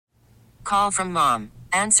call from mom.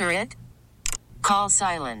 Answer it. Call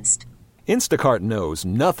silenced. Instacart knows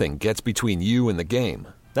nothing gets between you and the game.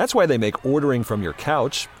 That's why they make ordering from your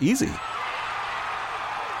couch easy.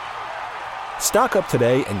 Stock up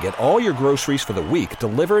today and get all your groceries for the week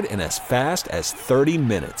delivered in as fast as 30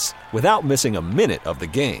 minutes without missing a minute of the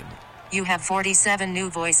game. You have 47 new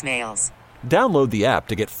voicemails. Download the app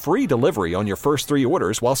to get free delivery on your first 3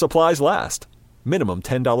 orders while supplies last. Minimum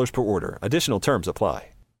 $10 per order. Additional terms apply.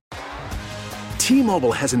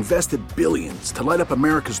 T-Mobile has invested billions to light up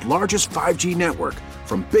America's largest 5G network,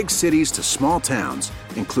 from big cities to small towns,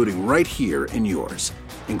 including right here in yours.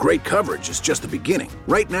 And great coverage is just the beginning.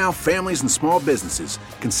 Right now, families and small businesses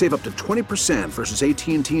can save up to 20% versus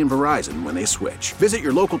AT&T and Verizon when they switch. Visit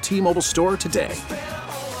your local T-Mobile store today.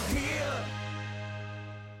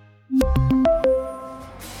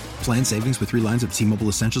 Plan savings with 3 lines of T-Mobile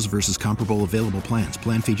Essentials versus comparable available plans.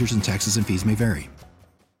 Plan features and taxes and fees may vary.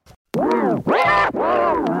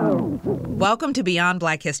 Welcome to Beyond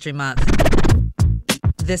Black History Month.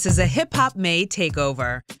 This is a hip-hop May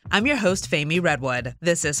takeover. I'm your host, Femi Redwood.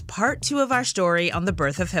 This is part 2 of our story on the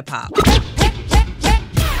birth of hip-hop.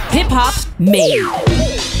 Hip-hop May.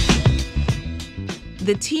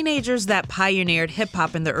 The teenagers that pioneered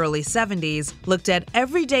hip-hop in the early 70s looked at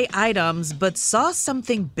everyday items but saw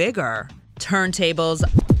something bigger. Turntables,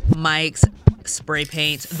 mics, spray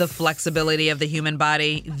paint, the flexibility of the human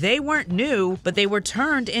body. They weren't new, but they were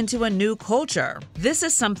turned into a new culture. This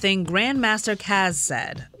is something Grandmaster Caz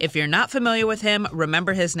said. If you're not familiar with him,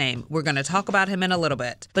 remember his name. We're going to talk about him in a little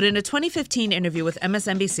bit. But in a 2015 interview with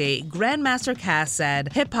MSNBC, Grandmaster Caz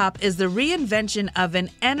said, hip-hop is the reinvention of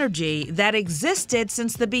an energy that existed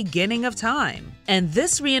since the beginning of time. And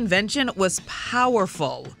this reinvention was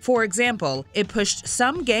powerful. For example, it pushed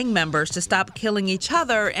some gang members to stop killing each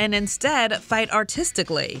other and instead fight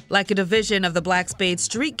artistically, like a division of the Black Spade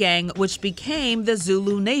Street Gang, which became the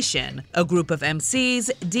Zulu Nation, a group of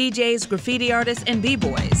MCs, DJs, graffiti artists, and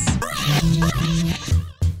b-boys.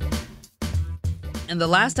 In the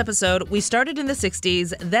last episode, we started in the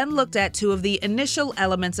 60s, then looked at 2 of the initial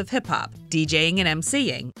elements of hip-hop, DJing and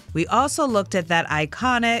MCing. We also looked at that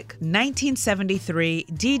iconic 1973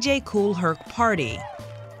 DJ Kool Herc party.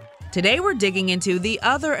 Today we're digging into the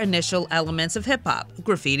other initial elements of hip-hop,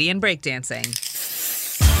 graffiti and breakdancing.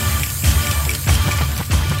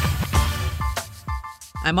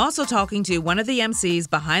 I'm also talking to one of the MCs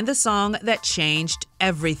behind the song that changed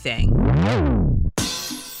everything.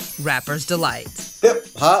 Rapper's Delight. Hip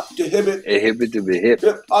hop to hip it. A hip it to be hip.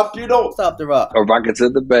 Hip hop, you don't stop the rock. A rocket to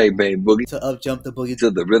the bang bang boogie. To up jump the boogie.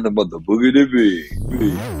 To the rhythm of the boogie to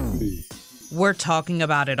be. We're talking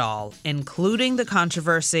about it all, including the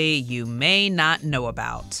controversy you may not know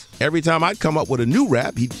about. Every time I'd come up with a new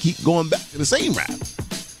rap, he'd keep going back to the same rap.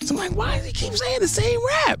 So I'm like, why does he keep saying the same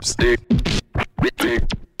raps?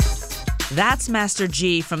 That's Master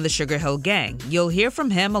G from the Sugar Hill Gang. You'll hear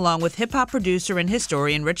from him along with hip-hop producer and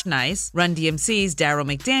historian Rich Nice, Run DMC's Daryl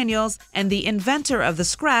McDaniels, and the inventor of the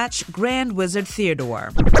scratch, Grand Wizard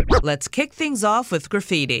Theodore. Let's kick things off with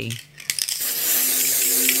graffiti.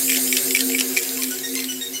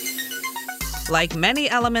 Like many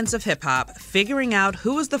elements of hip-hop, figuring out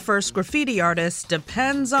who is the first graffiti artist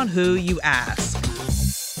depends on who you ask.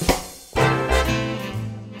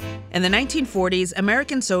 In the 1940s,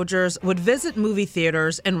 American soldiers would visit movie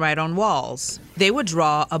theaters and write on walls. They would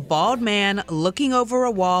draw a bald man looking over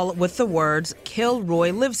a wall with the words,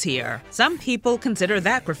 "Kilroy lives here." Some people consider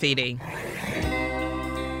that graffiti.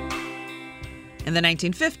 In the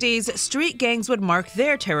 1950s, street gangs would mark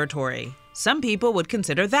their territory. Some people would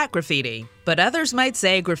consider that graffiti. But others might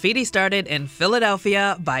say graffiti started in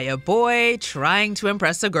Philadelphia by a boy trying to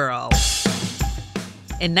impress a girl.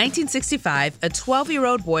 In 1965, a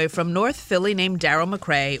 12-year-old boy from North Philly named Daryl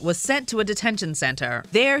McCray was sent to a detention center.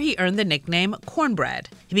 There, he earned the nickname Cornbread.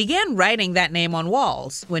 He began writing that name on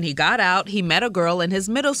walls. When he got out, he met a girl in his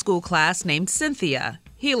middle school class named Cynthia.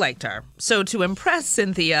 He liked her. So to impress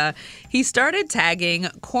Cynthia, he started tagging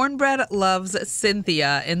 "Cornbread loves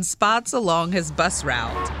Cynthia" in spots along his bus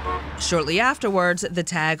route. Shortly afterwards, the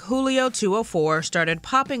tag Julio 204 started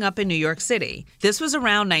popping up in New York City. This was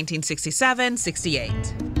around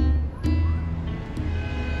 1967-68.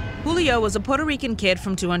 Julio was a Puerto Rican kid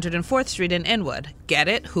from 204th Street in Inwood. Get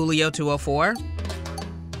it? Julio 204?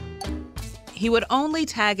 He would only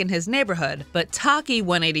tag in his neighborhood, but Taki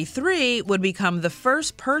 183 would become the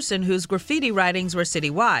first person whose graffiti writings were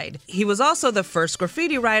citywide. He was also the first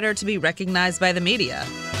graffiti writer to be recognized by the media.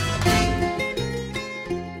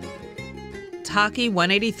 Taki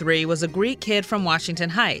 183 was a Greek kid from Washington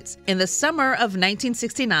Heights. In the summer of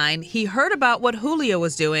 1969, he heard about what Julio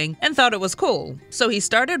was doing and thought it was cool. So he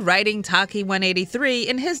started writing Taki 183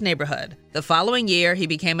 in his neighborhood. The following year, he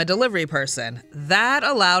became a delivery person. That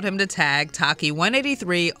allowed him to tag Taki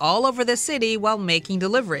 183 all over the city while making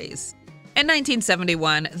deliveries. In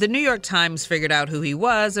 1971, the New York Times figured out who he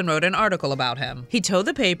was and wrote an article about him. He told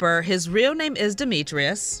the paper his real name is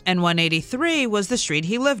Demetrius, and 183 was the street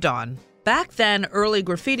he lived on. Back then, early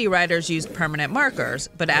graffiti writers used permanent markers,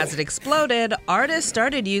 but as it exploded, artists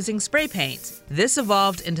started using spray paint. This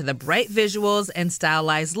evolved into the bright visuals and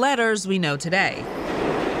stylized letters we know today.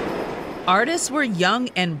 Artists were young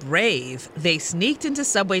and brave. They sneaked into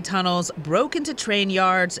subway tunnels, broke into train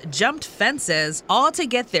yards, jumped fences, all to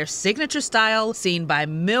get their signature style seen by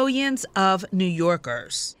millions of New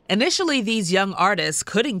Yorkers. Initially, these young artists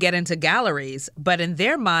couldn't get into galleries, but in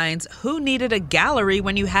their minds, who needed a gallery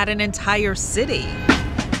when you had an entire city?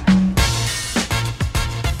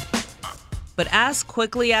 But as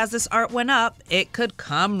quickly as this art went up, it could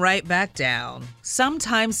come right back down.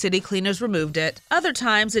 Sometimes city cleaners removed it, other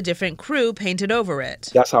times a different crew painted over it.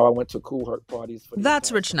 That's how I went to Kool Herc parties.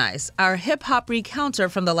 That's Rich Nice, our hip-hop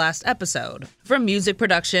recounter from the last episode. From music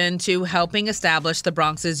production to helping establish the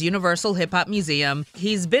Bronx's Universal Hip Hop Museum,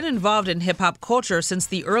 he's been involved in hip-hop culture since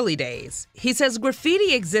the early days. He says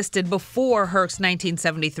graffiti existed before Herc's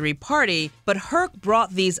 1973 party, but Herc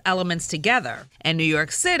brought these elements together, and New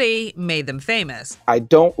York City made them famous. I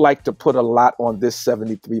don't like to put a lot on this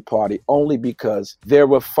 73 party only because there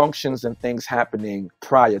were functions and things happening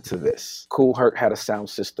prior to this. Kool Herc had a sound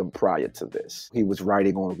system prior to this. He was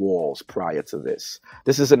writing on walls prior to this.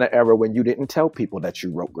 This is in an era when you didn't tell people that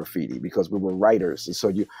you wrote graffiti because we were writers. And so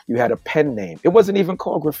you had a pen name. It wasn't even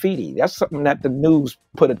called graffiti. That's something that the news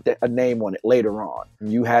put a name on it later on.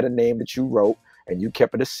 You had a name that you wrote and you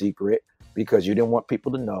kept it a secret because you didn't want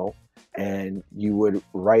people to know. And you would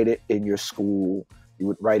write it in your school. You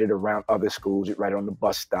would write it around other schools. You'd write it on the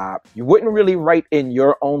bus stop. You wouldn't really write in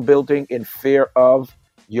your own building in fear of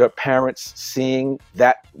your parents seeing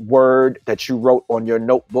that word that you wrote on your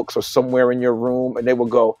notebooks or somewhere in your room. And they would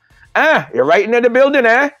go, you're writing in the building,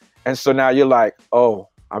 eh? And so now you're like, oh,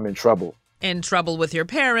 I'm in trouble. In trouble with your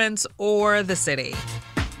parents or the city.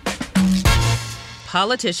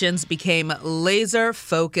 Politicians became laser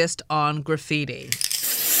focused on graffiti.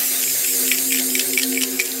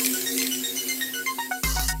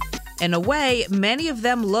 In a way, many of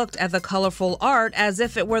them looked at the colorful art as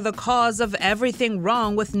if it were the cause of everything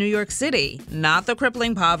wrong with New York City. Not the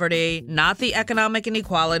crippling poverty, not the economic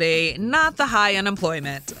inequality, not the high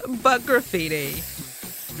unemployment, but graffiti.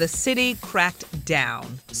 The city cracked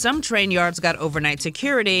down. Some train yards got overnight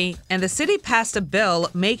security, and the city passed a bill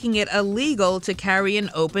making it illegal to carry an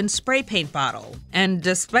open spray paint bottle. And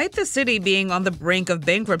despite the city being on the brink of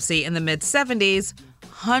bankruptcy in the mid-70s,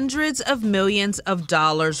 hundreds of millions of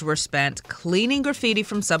dollars were spent cleaning graffiti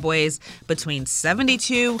from subways between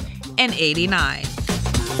 72 and 89.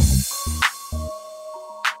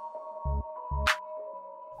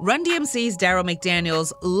 Run DMC's Darryl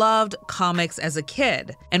McDaniels loved comics as a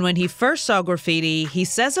kid, and when he first saw graffiti, he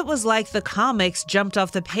says it was like the comics jumped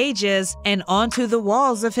off the pages and onto the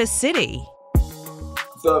walls of his city.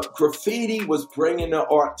 The graffiti was bringing the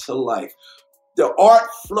art to life. The art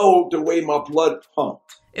flowed the way my blood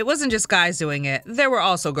pumped. It wasn't just guys doing it. There were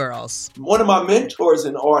also girls. One of my mentors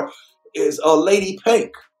in art is Lady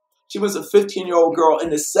Pink. She was a 15-year-old girl in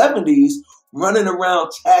the 70s running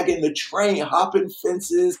around tagging the train, hopping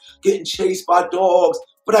fences, getting chased by dogs.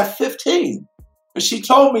 But at 15, and she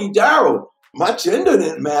told me, Darryl, my gender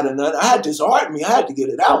didn't matter none. I had this art in me. I had to get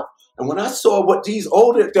it out. And when I saw what the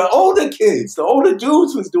older kids, the older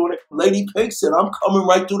dudes was doing it, Lady Pink said, I'm coming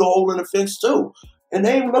right through the hole in the fence too. And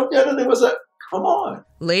they looked at her and they was like, come on.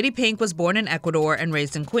 Lady Pink was born in Ecuador and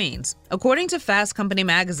raised in Queens. According to Fast Company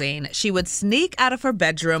magazine, she would sneak out of her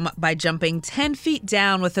bedroom by jumping 10 feet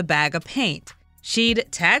down with a bag of paint. She'd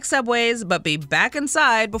tag subways, but be back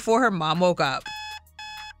inside before her mom woke up.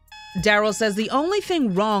 Darryl says the only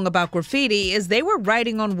thing wrong about graffiti is they were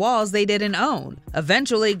writing on walls they didn't own.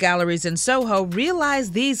 Eventually, galleries in Soho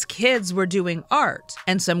realized these kids were doing art,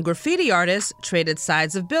 and some graffiti artists traded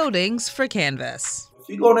sides of buildings for canvas. If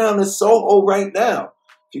you go down to Soho right now,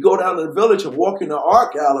 if you go down to the Village and walk into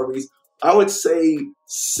art galleries, I would say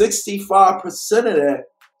 65% of that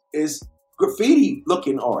is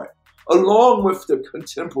graffiti-looking art, along with the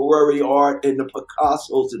contemporary art and the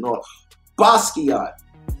Picassos and all. Basquiat,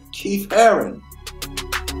 Keith Haring.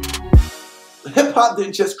 Hip-hop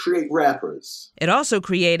didn't just create rappers. It also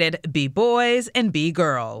created B-boys and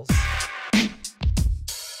B-girls.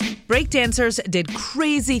 Breakdancers did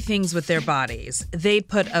crazy things with their bodies. They'd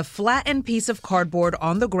put a flattened piece of cardboard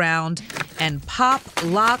on the ground and pop,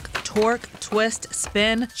 lock, torque, twist,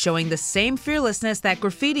 spin, showing the same fearlessness that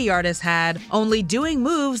graffiti artists had, only doing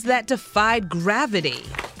moves that defied gravity.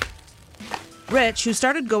 Rich, who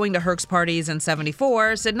started going to Herc's parties in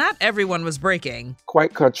 '74, said not everyone was breaking.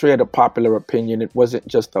 Quite contrary to popular opinion, it wasn't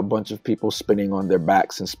just a bunch of people spinning on their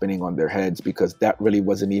backs and spinning on their heads, because that really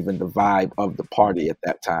wasn't even the vibe of the party at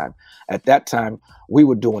that time. At that time, we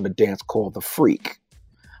were doing a dance called the Freak.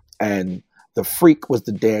 And the Freak was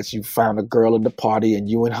the dance. You found a girl in the party and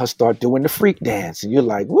you and her start doing the Freak dance. And you're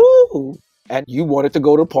like, woo! And you wanted to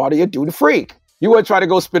go to the party and do the Freak. You weren't trying to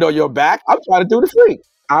go spin on your back. I'm trying to do the Freak.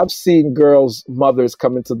 I've seen girls' mothers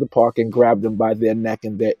come into the park and grab them by their neck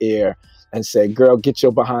and their ear and say, girl, get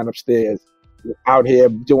your behind upstairs. You're out here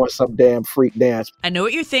doing some damn freak dance. I know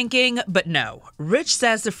what you're thinking, but no. Rich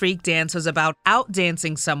says the freak dance was about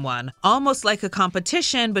outdancing someone, almost like a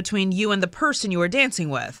competition between you and the person you were dancing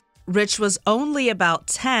with. Rich was only about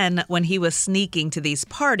 10 when he was sneaking to these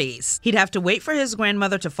parties. He'd have to wait for his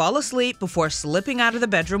grandmother to fall asleep before slipping out of the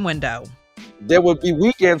bedroom window. There would be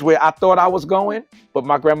weekends where I thought I was going, but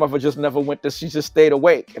my grandmother just never went she just stayed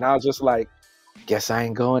awake. And I was just like, guess I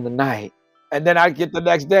ain't going tonight. And then I get the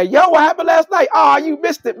next day, yo, what happened last night? Oh, you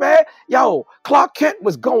missed it, man. Yo, Clark Kent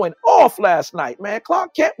was going off last night, man.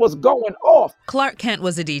 Clark Kent was going off. Clark Kent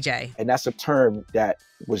was a DJ. And that's a term that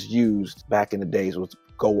was used back in the days, was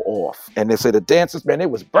go off. And they say the dancers, man,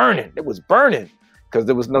 it was burning. It was burning, because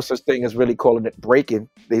there was no such thing as really calling it breaking.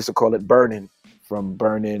 They used to call it burning. From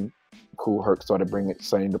burning, Kool Herc started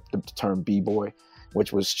saying the term B-boy,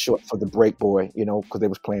 which was short for the break boy, because they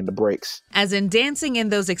was playing the breaks. As in dancing in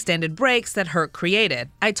those extended breaks that Herc created.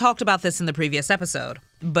 I talked about this in the previous episode.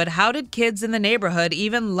 But how did kids in the neighborhood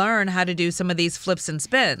even learn how to do some of these flips and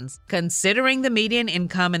spins? Considering the median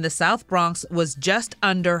income in the South Bronx was just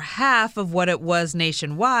under half of what it was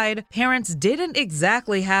nationwide, parents didn't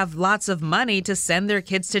exactly have lots of money to send their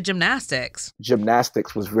kids to gymnastics.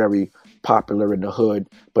 Gymnastics was very popular in the hood,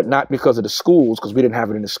 but not because of the schools, because we didn't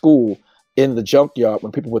have it in the school. In the junkyard,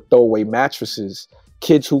 when people would throw away mattresses,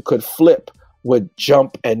 kids who could flip would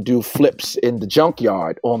jump and do flips in the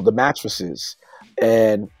junkyard on the mattresses.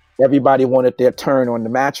 And everybody wanted their turn on the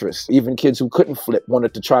mattress. Even kids who couldn't flip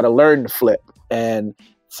wanted to try to learn to flip. And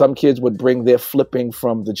some kids would bring their flipping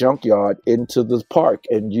from the junkyard into the park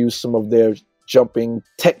and use some of their jumping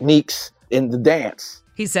techniques in the dance.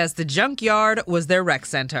 He says the junkyard was their rec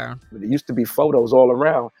center. There used to be photos all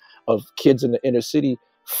around of kids in the inner city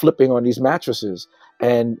flipping on these mattresses.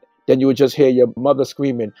 And then you would just hear your mother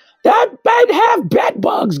screaming, that bed have bed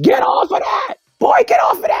bugs, get off of that. Boy, get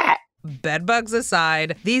off of that. Bed bugs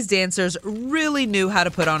aside, these dancers really knew how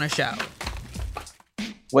to put on a show.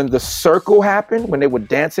 When the circle happened, when they were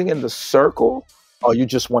dancing in the circle, you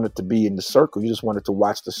just wanted to be in the circle. You just wanted to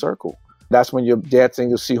watch the circle. That's when you're dancing,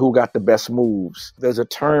 you'll see who got the best moves. There's a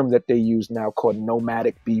term that they use now called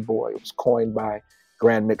nomadic b-boy. It was coined by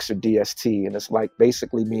Grand Mixer DST. And it's like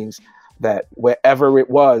basically means that wherever it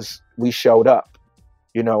was, we showed up,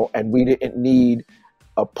 and we didn't need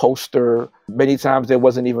a poster. Many times there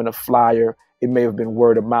wasn't even a flyer. It may have been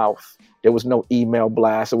word of mouth. There was no email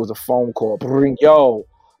blast. It was a phone call. Bring, yo,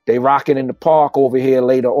 they rocking in the park over here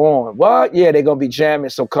later on. What? Yeah, they're going to be jamming,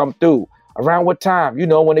 so come through. Around what time?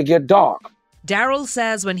 When it get dark. Daryl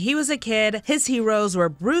says when he was a kid, his heroes were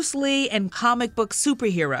Bruce Lee and comic book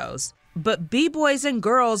superheroes. But b-boys and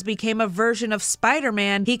girls became a version of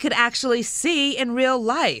Spider-Man he could actually see in real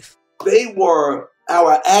life. They were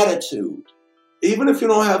our attitude. Even if you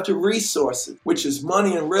don't have the resources, which is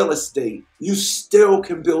money and real estate, you still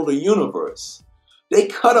can build a universe. They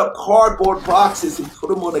cut up cardboard boxes and put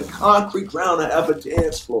them on the concrete ground and have a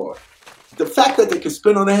dance floor. The fact that they could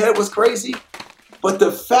spin on their head was crazy, but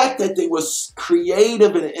the fact that they were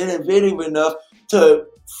creative and innovative enough to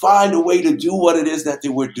find a way to do what it is that they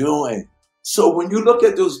were doing. So when you look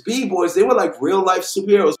at those b-boys, they were like real life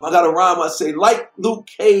superheroes. I got a rhyme, I say, like Luke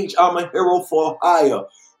Cage, I'm a hero for hire.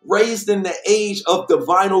 Raised in the age of the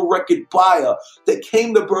vinyl record buyer that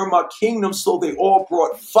came to burn my kingdom, so they all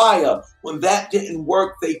brought fire. When that didn't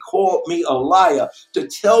work, they called me a liar. To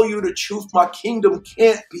tell you the truth, my kingdom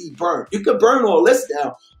can't be burned. You can burn all this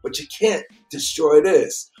down, but you can't destroy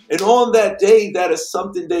this. And on that day, that is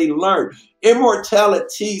something they learned.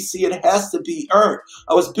 Immortality, see, it has to be earned.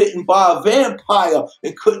 I was bitten by a vampire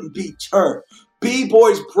and couldn't be turned.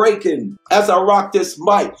 B-boys breaking as I rock this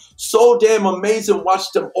mic. So damn amazing,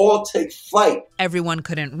 watch them all take flight. Everyone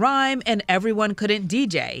couldn't rhyme and everyone couldn't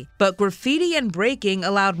DJ, but graffiti and breaking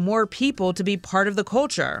allowed more people to be part of the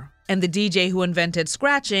culture. and the DJ who invented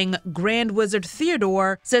scratching, Grand Wizard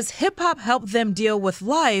Theodore, says hip-hop helped them deal with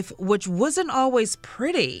life, which wasn't always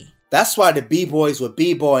pretty. That's why the B-boys were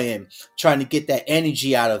B-boying, trying to get that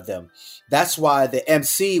energy out of them. That's why the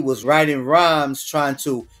MC was writing rhymes, trying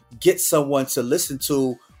to get someone to listen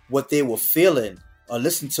to what they were feeling or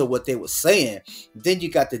listen to what they were saying. Then you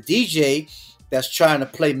got the DJ that's trying to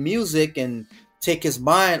play music and take his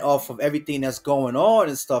mind off of everything that's going on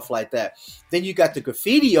and stuff like that. Then you got the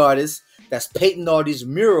graffiti artist that's painting all these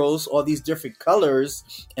murals, all these different colors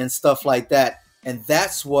and stuff like that. And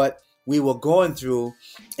that's what we were going through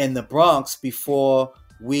in the Bronx before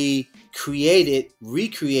we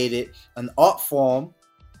recreated an art form,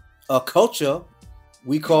 a culture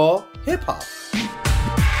we call hip-hop.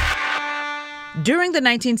 During the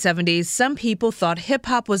 1970s, some people thought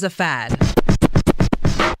hip-hop was a fad.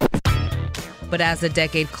 But as the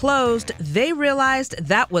decade closed, they realized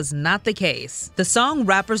that was not the case. The song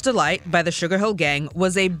Rapper's Delight by the Sugar Hill Gang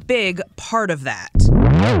was a big part of that.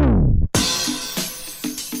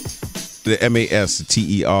 The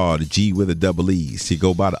M-A-S-T-E-R, the G with a double E. See,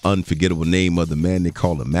 go by the unforgettable name of the man they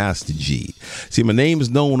call him Master G. See, my name is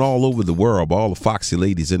known all over the world by all the foxy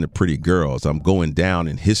ladies and the pretty girls. I'm going down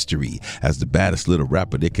in history as the baddest little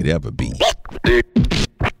rapper they could ever be.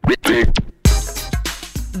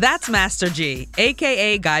 That's Master G,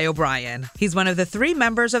 a.k.a. Guy O'Brien. He's one of the 3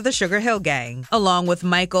 members of the Sugar Hill Gang, along with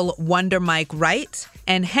Michael Wonder Mike Wright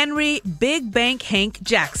and Henry Big Bank Hank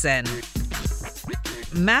Jackson.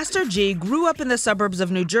 Master G grew up in the suburbs of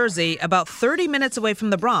New Jersey, about 30 minutes away from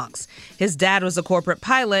the Bronx. His dad was a corporate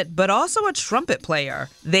pilot, but also a trumpet player.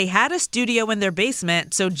 They had a studio in their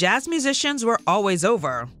basement, so jazz musicians were always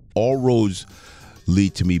over. All roads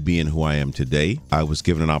lead to me being who I am today. I was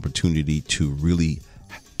given an opportunity to really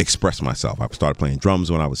express myself. I started playing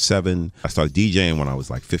drums when I was 7. I started DJing when I was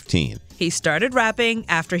like 15. He started rapping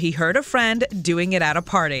after he heard a friend doing it at a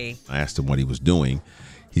party. I asked him what he was doing.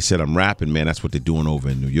 He said, I'm rapping, man. That's what they're doing over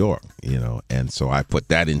in New York, you know. And so I put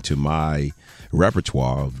that into my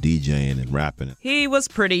repertoire of DJing and rapping. He was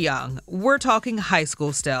pretty young. We're talking high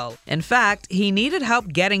school still. In fact, he needed help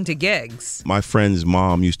getting to gigs. My friend's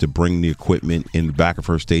mom used to bring the equipment in the back of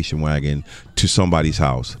her station wagon to somebody's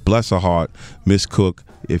house. Bless her heart, Miss Cook.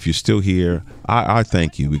 If you're still here, I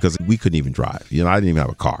thank you, because we couldn't even drive. You know, I didn't even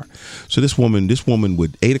have a car. So this woman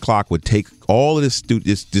would 8 o'clock would take all of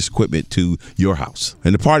this equipment to your house,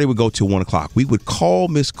 and the party would go till 1 o'clock. We would call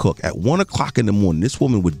Miss Cook at 1 o'clock in the morning. This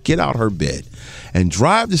woman would get out her bed and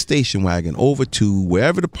drive the station wagon over to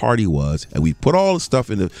wherever the party was, and we'd put all the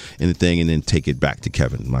stuff in the thing and then take it back to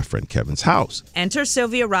Kevin, my friend Kevin's house. Enter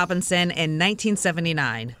Sylvia Robinson in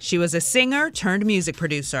 1979. She was a singer turned music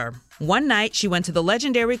producer. One night, she went to the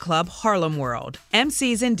legendary club Harlem World.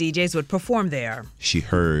 MCs and DJs would perform there. She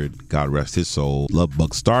heard, God rest his soul,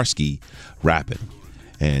 Lovebug Starsky rapping.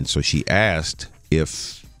 And so she asked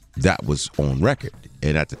if that was on record.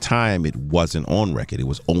 And at the time, it wasn't on record. It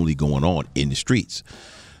was only going on in the streets.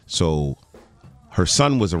 So her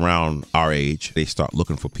son was around our age. They start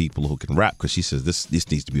looking for people who can rap, because she says this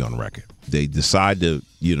needs to be on record. They decide to,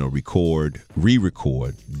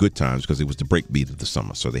 re-record Good Times, because it was the breakbeat of the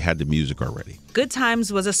summer. So they had the music already. Good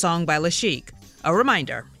Times was a song by Lashik. A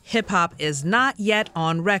reminder, hip-hop is not yet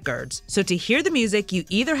on records. So to hear the music, you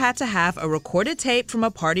either had to have a recorded tape from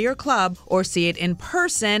a party or club, or see it in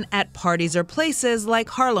person at parties or places like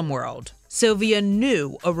Harlem World. Sylvia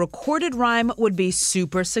knew a recorded rhyme would be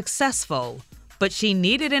super successful. But she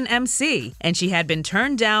needed an MC, and she had been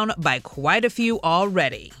turned down by quite a few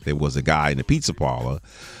already. There was a guy in the pizza parlor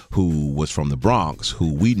who was from the Bronx,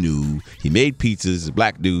 who we knew. He made pizzas, a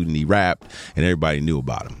black dude, and he rapped, and everybody knew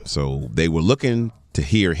about him. So they were looking to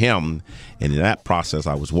hear him, and in that process,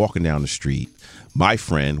 I was walking down the street. My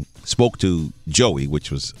friend spoke to Joey, which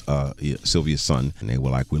was Sylvia's son, and they were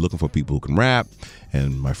like, we're looking for people who can rap.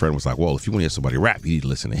 And my friend was like, well, if you want to hear somebody rap, you need to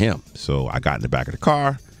listen to him. So I got in the back of the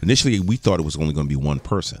car. Initially, we thought it was only going to be one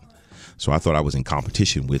person. So I thought I was in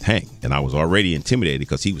competition with Hank. And I was already intimidated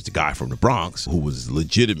because he was the guy from the Bronx who was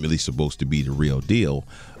legitimately supposed to be the real deal.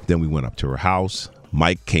 Then we went up to her house.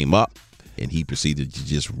 Mike came up, and he proceeded to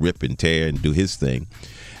just rip and tear and do his thing.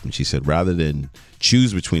 And she said, rather than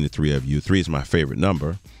choose between the 3 of you, 3 is my favorite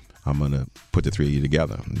number, I'm going to put the 3 of you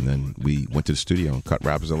together. And then we went to the studio and cut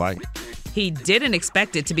Rapper's Delight. He didn't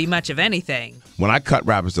expect it to be much of anything. When I cut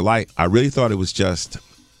Rapper's Delight, I really thought it was just,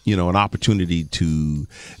 an opportunity to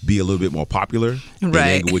be a little bit more popular in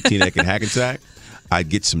Englewood, Teaneck, and Hackensack. I'd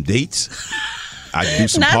get some dates. I'd do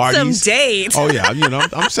some parties. Not some dates. Oh, yeah.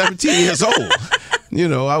 I'm 17 years old.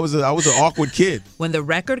 I was an awkward kid. When the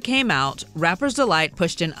record came out, Rapper's Delight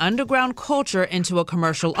pushed an underground culture into a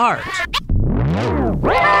commercial art.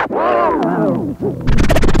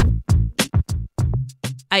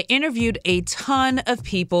 I interviewed a ton of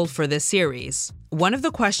people for this series. One of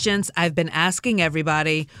the questions I've been asking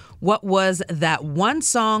everybody, what was that one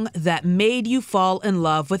song that made you fall in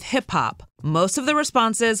love with hip-hop? Most of the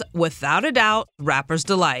responses, without a doubt, Rapper's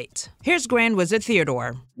Delight. Here's Grand Wizard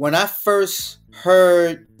Theodore. When I first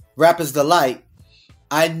heard Rapper's Delight,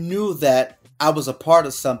 I knew that I was a part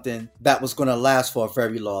of something that was going to last for a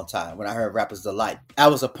very long time. When I heard Rapper's Delight, I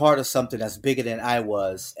was a part of something that's bigger than I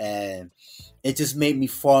was, and it just made me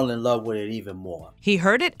fall in love with it even more. He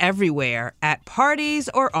heard it everywhere, at parties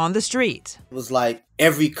or on the street. It was like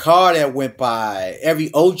every car that went by,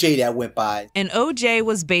 every OJ that went by. And OJ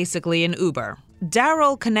was basically an Uber.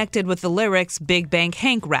 Daryl connected with the lyrics Big Bank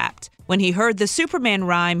Hank rapped. When he heard the Superman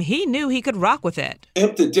rhyme, he knew he could rock with it.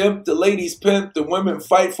 Imp the dimp, the ladies pimp, the women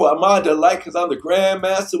fight for my delight, because I'm the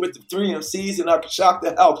grandmaster with the 3 MCs and I can shock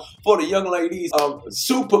the house for the young ladies.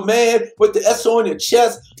 Superman with the S on your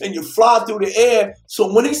chest and you fly through the air.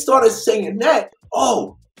 So when he started saying that,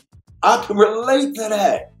 I can relate to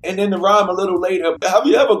that. And then the rhyme a little later, have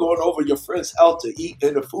you ever gone over your friend's house to eat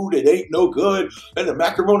and the food that ain't no good and the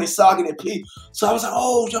macaroni soggy and pea? So I was like,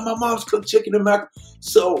 my mom's cooked chicken and macaroni.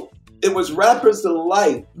 So it was Rapper's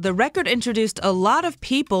Delight. The record introduced a lot of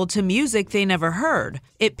people to music they never heard.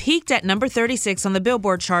 It peaked at number 36 on the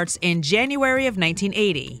Billboard charts in January of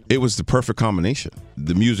 1980. It was the perfect combination.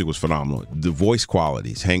 The music was phenomenal. The voice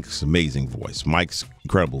qualities, Hank's amazing voice, Mike's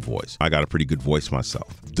incredible voice. I got a pretty good voice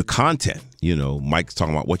myself. The content, Mike's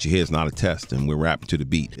talking about what you hear is not a test, and we're rapping to the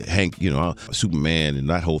beat. Hank, Superman and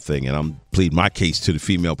that whole thing, and I'm pleading my case to the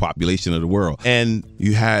female population of the world. And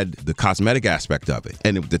you had the cosmetic aspect of it,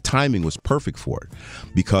 and the timing was perfect for it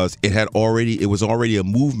because it was already a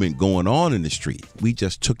movement going on in the street. We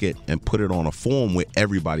just took it and put it on a form where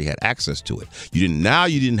everybody had access to it. You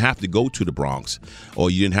didn't have to go to the Bronx, or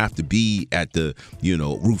you didn't have to be at the,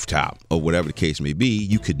 rooftop or whatever the case may be.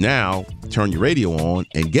 You could now turn your radio on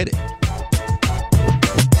and get it.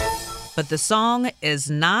 But the song is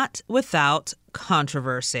not without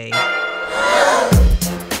controversy.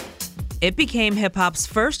 It became hip-hop's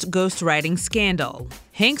first ghostwriting scandal.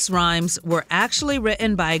 Hank's rhymes were actually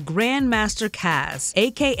written by Grandmaster Caz,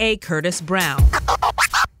 a.k.a. Curtis Brown.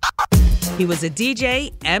 He was a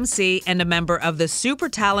DJ, MC, and a member of the super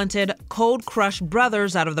talented Cold Crush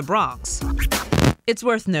Brothers out of the Bronx. It's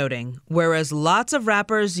worth noting, whereas lots of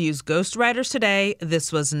rappers use ghostwriters today,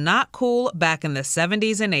 this was not cool back in the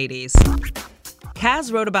 70s and 80s.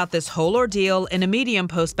 Caz wrote about this whole ordeal in a Medium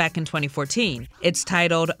post back in 2014. It's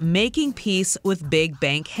titled, Making Peace with Big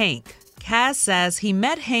Bank Hank. Caz says he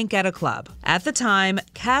met Hank at a club. At the time,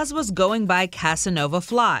 Caz was going by Casanova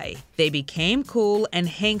Fly. They became cool, and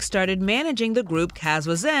Hank started managing the group Caz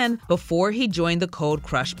was in before he joined the Cold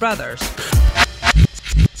Crush Brothers.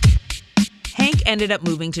 Hank ended up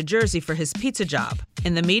moving to Jersey for his pizza job.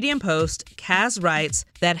 In the Medium post, Caz writes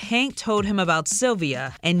that Hank told him about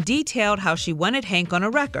Sylvia and detailed how she wanted Hank on a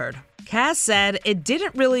record. Caz said it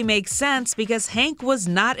didn't really make sense because Hank was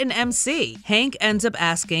not an MC. Hank ends up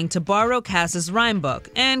asking to borrow Caz's rhyme book,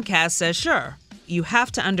 and Caz says sure. You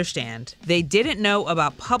have to understand, they didn't know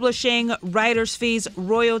about publishing, writer's fees,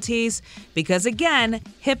 royalties, because again,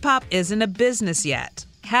 hip-hop isn't a business yet.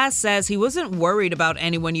 Caz says he wasn't worried about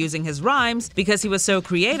anyone using his rhymes because he was so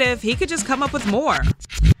creative, he could just come up with more.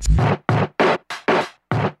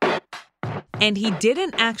 And he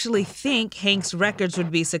didn't actually think Hank's records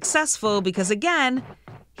would be successful because, again,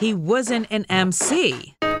 he wasn't an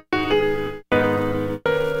MC.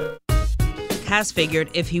 Caz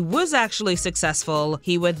figured if he was actually successful,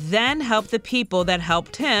 he would then help the people that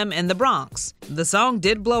helped him in the Bronx. The song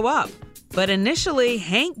did blow up. But initially,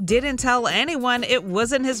 Hank didn't tell anyone it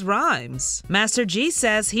wasn't his rhymes. Master G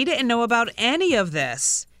says he didn't know about any of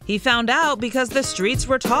this. He found out because the streets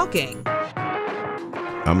were talking.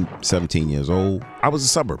 I'm 17 years old. I was a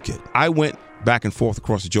suburb kid. I went back and forth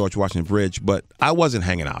across the George Washington Bridge, but I wasn't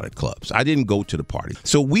hanging out at clubs. I didn't go to the party.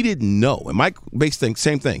 So we didn't know. And Mike Bass thing,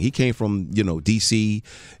 same thing. He came from, D.C.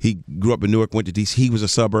 He grew up in Newark, went to D.C. He was a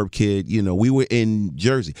suburb kid. We were in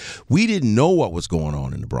Jersey. We didn't know what was going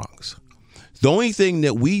on in the Bronx. The only thing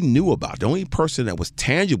that we knew about, the only person that was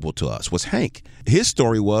tangible to us was Hank. His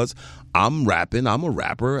story was, I'm rapping, I'm a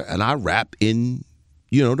rapper, and I rap in,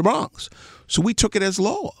 the Bronx. So we took it as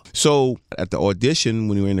law. So at the audition,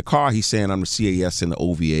 when we were in the car, he's saying I'm the CAS and the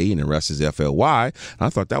OVA and the rest is FLY. And I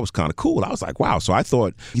thought that was kind of cool. I was like, wow. So I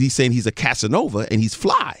thought he's saying he's a Casanova and he's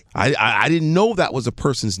Fly. I didn't know that was a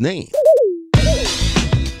person's name.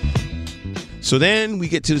 So then we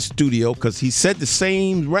get to the studio because he said the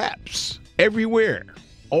same raps everywhere.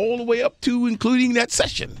 all the way up to including that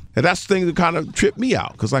session. And that's the thing that kind of tripped me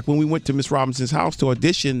out. Because like when we went to Miss Robinson's house to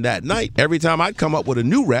audition that night, every time I'd come up with a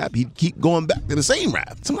new rap, he'd keep going back to the same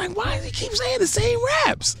rap. So I'm like, why does he keep saying the same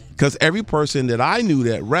raps? Because every person that I knew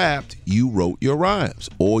that rapped, you wrote your rhymes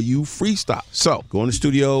or you freestyle. So go in the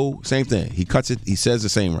studio, same thing. He cuts it, he says the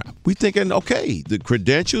same rap. We thinking, okay, the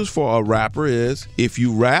credentials for a rapper is if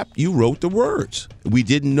you rap, you wrote the words. We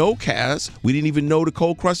didn't know Kaz. We didn't even know the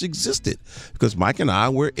Cold Crush existed because Mike and I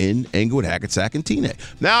were in Englewood, Hackensack, and Teaneck.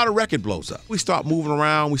 Now the record blows up. We start moving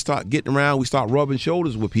around. We start getting around. We start rubbing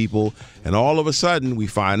shoulders with people. And all of a sudden, we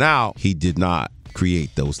find out he did not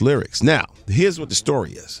create those lyrics. Now, here's what the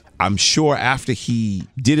story is. I'm sure after he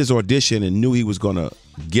did his audition and knew he was going to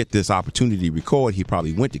get this opportunity to record, he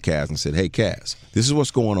probably went to Kaz and said, hey, Kaz, this is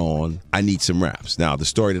what's going on. I need some raps. Now, the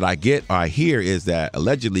story that I hear is that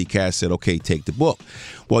allegedly Kaz said, okay, take the book.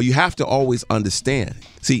 Well, you have to always understand.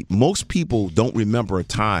 See, most people don't remember a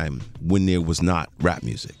time when there was not rap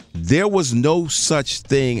music. There was no such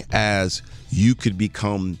thing as you could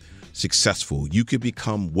become successful. You could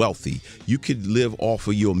become wealthy. You could live off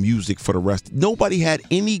of your music for the rest. Nobody had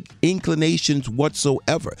any inclinations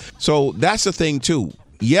whatsoever. So that's the thing too.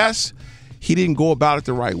 Yes, he didn't go about it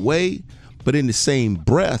the right way, but in the same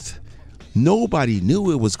breath, nobody knew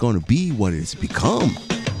it was going to be what it's become.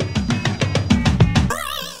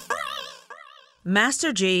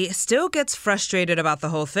 Master G still gets frustrated about the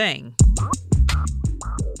whole thing.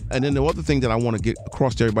 And then the other thing that I want to get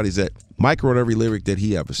across to everybody is that Mike wrote every lyric that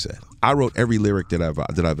he ever said. I wrote every lyric that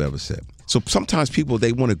I've ever said. So sometimes people,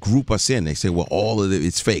 they want to group us in. They say, well, all of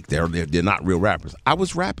it's fake. They're not real rappers. I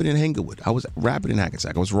was rapping in Englewood. I was rapping in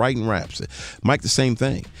Hackensack. I was writing raps. Mike, the same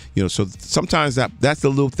thing. You know, so sometimes that's the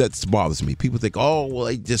little that bothers me. People think, oh, well,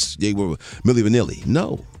 they were Milli Vanilli.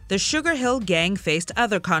 No. The Sugar Hill Gang faced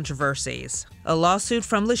other controversies. A lawsuit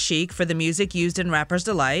from Lashik for the music used in Rapper's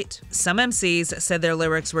Delight. Some MCs said their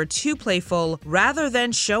lyrics were too playful rather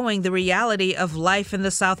than showing the reality of life in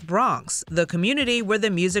the South Bronx, the community where the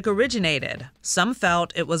music originated. Some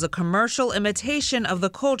felt it was a commercial imitation of the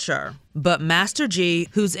culture. But Master G,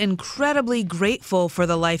 who's incredibly grateful for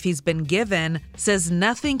the life he's been given, says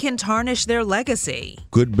nothing can tarnish their legacy.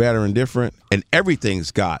 Good, bad, or indifferent, and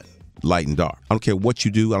everything's got light and dark. I don't care what you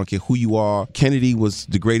do. I don't care who you are. Kennedy was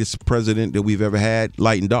the greatest president that we've ever had,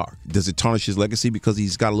 light and dark. Does it tarnish his legacy because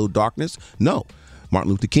he's got a little darkness? No. Martin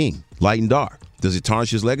Luther King, light and dark. Does it tarnish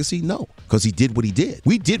his legacy? No, because he did what he did.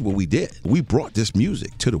 We did what we did. We brought this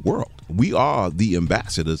music to the world. We are the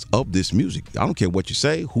ambassadors of this music. I don't care what you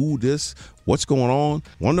say, who this, what's going on.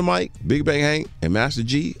 Wonder Mike, Big Bang Hank, and Master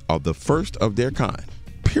G are the first of their kind,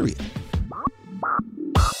 period.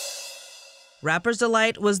 Rapper's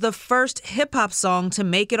Delight was the first hip-hop song to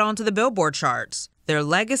make it onto the Billboard charts. Their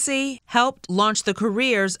legacy helped launch the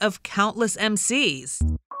careers of countless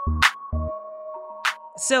MCs.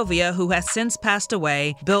 Sylvia, who has since passed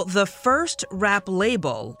away, built the first rap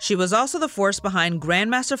label. She was also the force behind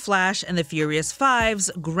Grandmaster Flash and the Furious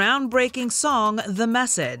Five's groundbreaking song, The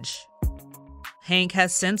Message. Hank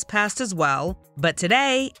has since passed as well, but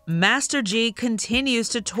today, Master G continues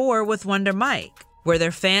to tour with Wonder Mike, where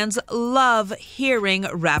their fans love hearing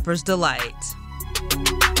Rapper's Delight.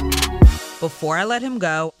 Before I let him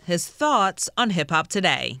go, his thoughts on hip-hop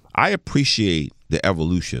today. I appreciate the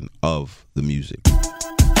evolution of the music.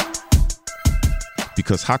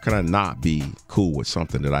 Because how can I not be cool with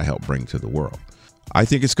something that I helped bring to the world? I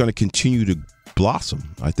think it's going to continue to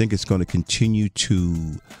blossom. I think it's going to continue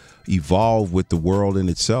to evolve with the world in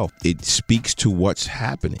itself. It speaks to what's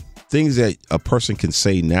happening. Things that a person can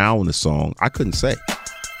say now in a song, I couldn't say.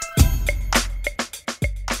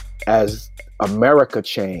 As America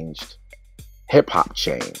changed, hip-hop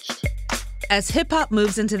changed. As hip-hop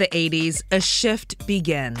moves into the 80s, a shift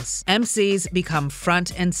begins. MCs become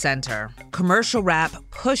front and center. Commercial rap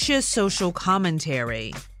pushes social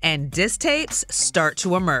commentary. And diss tapes start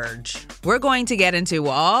to emerge. We're going to get into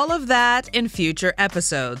all of that in future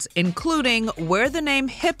episodes, including where the name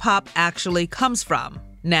hip-hop actually comes from.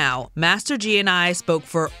 Now, Master G and I spoke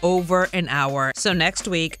for over an hour, so next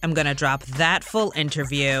week I'm going to drop that full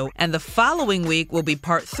interview, and the following week will be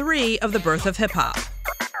part 3 of The Birth of Hip Hop.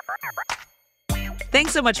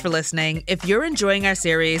 Thanks so much for listening. If you're enjoying our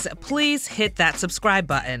series, please hit that subscribe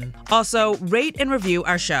button. Also, rate and review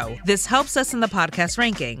our show. This helps us in the podcast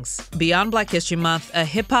rankings. Beyond Black History Month, a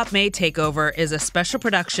Hip Hop Made Takeover is a special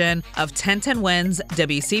production of 1010 Wins,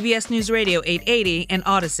 WCBS News Radio 880, and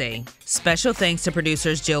Odyssey. Special thanks to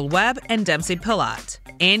producers Jill Webb and Dempsey Pillot.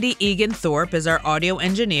 Andy Egan Thorpe is our audio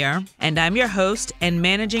engineer, and I'm your host and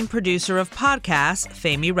managing producer of podcasts,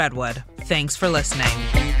 Famie Redwood. Thanks for listening.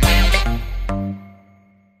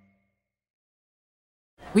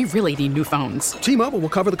 We really need new phones. T-Mobile will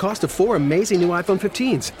cover the cost of 4 amazing new iPhone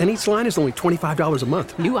 15s, and each line is only $25 a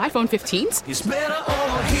month. New iPhone 15s? It's better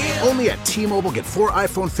over here. Only at T-Mobile, get 4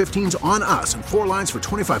 iPhone 15s on us and 4 lines for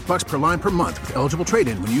 $25 per line per month with eligible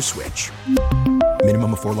trade-in when you switch.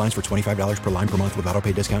 Minimum of 4 lines for $25 per line per month with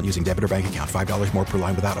autopay discount using debit or bank account. $5 more per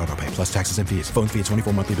line without autopay, plus taxes and fees. Phone fee at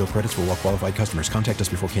 24 monthly bill credits for well-qualified customers. Contact us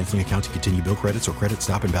before canceling account to continue bill credits or credit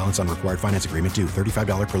stop and balance on required finance agreement due.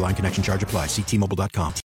 $35 per line connection charge applies. See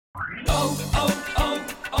T-Mobile.com.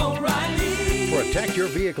 O'Reilly. Protect your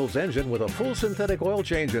vehicle's engine with a full synthetic oil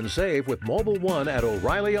change and save with Mobil 1 at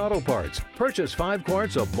O'Reilly Auto Parts. Purchase 5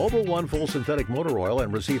 quarts of Mobil 1 full synthetic motor oil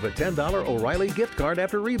and receive a $10 O'Reilly gift card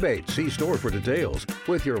after rebate. See store for details.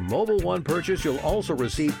 With your Mobil 1 purchase, you'll also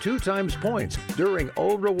receive 2 times points during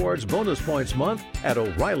O Rewards Bonus Points Month at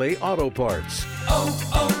O'Reilly Auto Parts.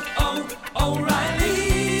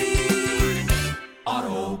 O'Reilly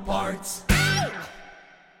Auto Parts.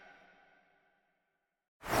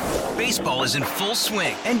 Baseball is in full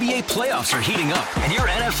swing. NBA playoffs are heating up, and your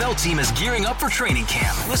NFL team is gearing up for training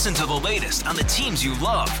camp. Listen to the latest on the teams you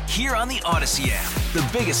love here on the Odyssey app. The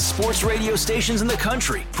biggest sports radio stations in the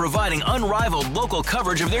country, providing unrivaled local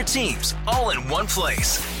coverage of their teams, all in one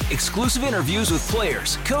place. Exclusive interviews with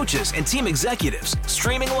players, coaches, and team executives,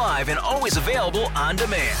 streaming live and always available on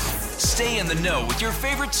demand. Stay in the know with your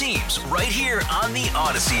favorite teams right here on the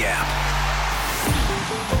Odyssey app.